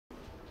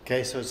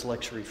Okay, so it's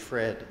Luxury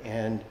Fred,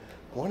 and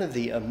one of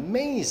the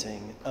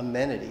amazing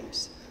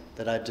amenities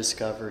that I've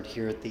discovered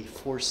here at the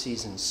Four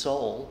Seasons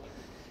Seoul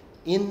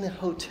in the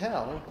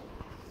hotel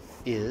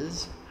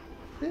is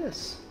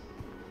this.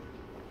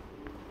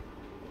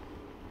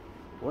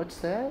 What's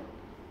that?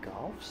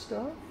 Golf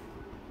stuff?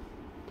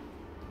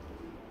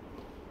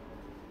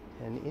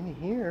 And in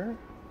here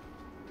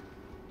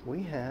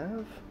we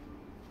have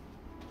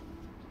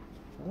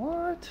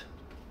what?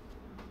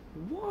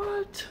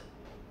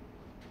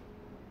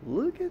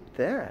 Look at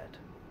that.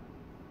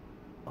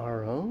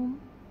 Our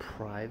own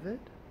private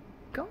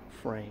golf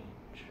range.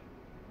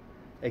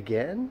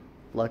 Again,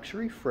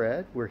 Luxury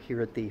Fred. We're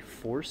here at the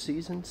Four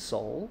Seasons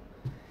Seoul.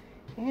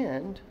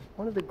 And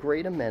one of the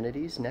great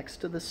amenities next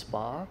to the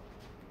spa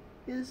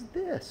is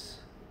this.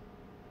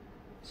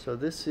 So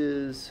this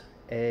is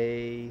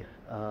a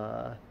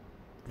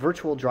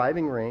virtual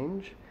driving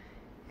range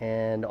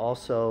and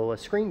also a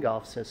screen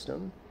golf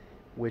system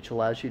which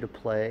allows you to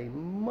play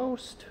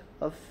most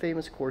of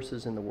famous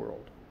courses in the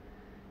world.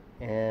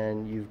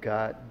 And you've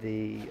got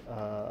the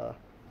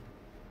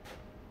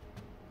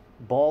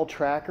ball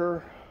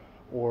tracker,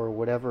 or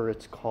whatever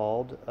it's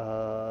called,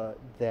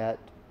 that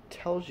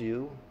tells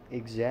you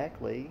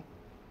exactly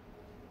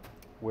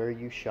where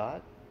you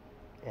shot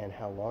and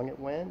how long it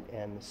went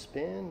and the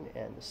spin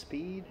and the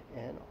speed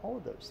and all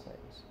of those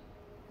things.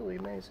 Really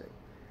amazing.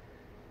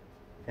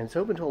 And it's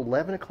open till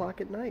 11 o'clock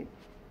at night.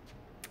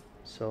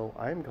 So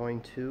I'm going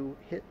to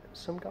hit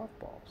some golf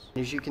balls.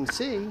 As you can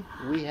see,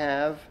 we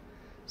have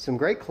some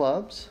great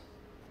clubs,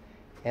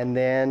 and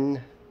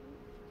then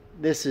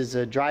this is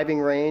a driving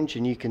range,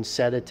 and you can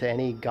set it to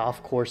any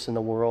golf course in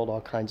the world, all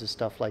kinds of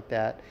stuff like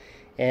that.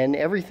 And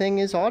everything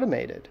is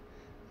automated.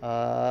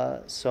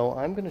 So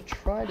I'm going to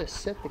try to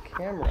set the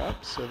camera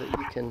up so that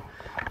you can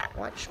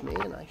watch me,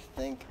 and I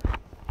think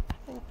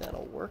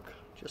that'll work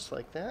just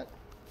like that.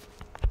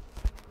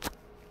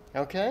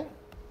 Okay?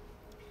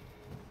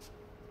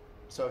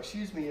 So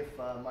excuse me if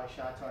my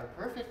shots aren't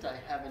perfect. I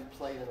haven't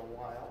played in a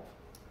while,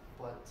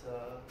 but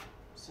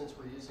since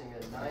we're using a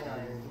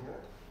 9-iron here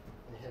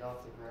and hit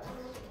off the grass.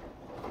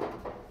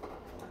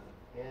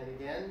 And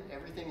again,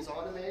 everything is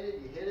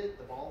automated. You hit it,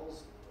 the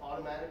balls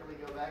automatically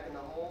go back in the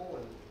hole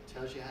and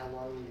tells you how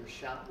long your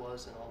shot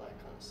was and all that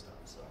kind of stuff.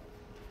 So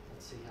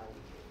let's see how we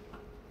do.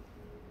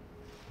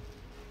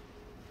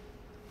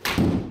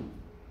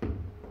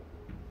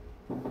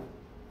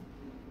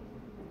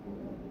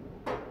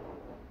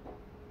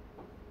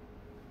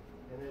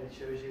 And then it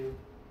shows you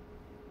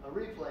a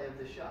replay of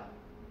the shot.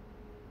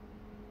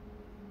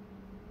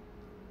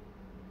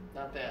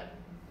 Not bad.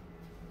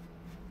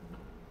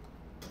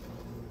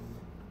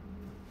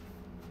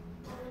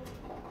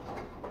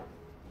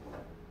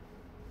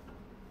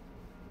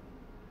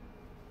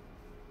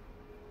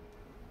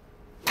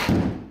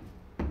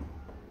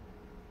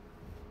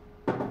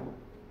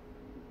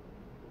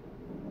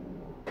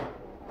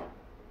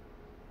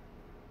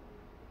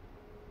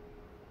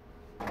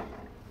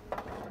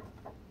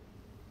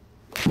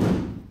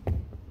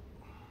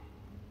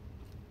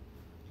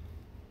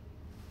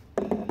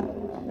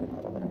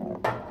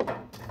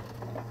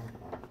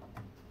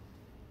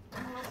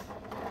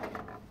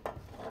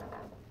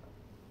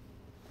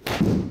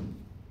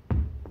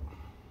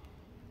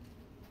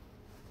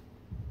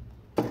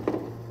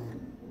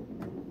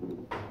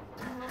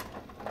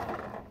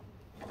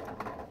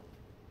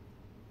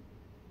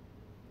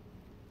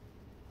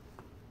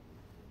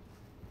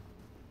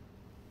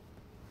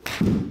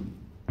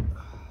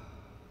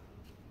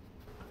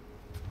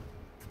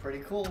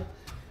 Pretty cool.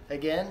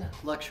 Again,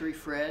 Luxury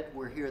Fred.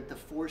 We're here at the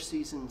Four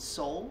Seasons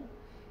Seoul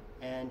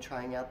and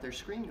trying out their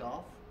screen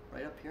golf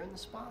right up here in the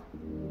spa.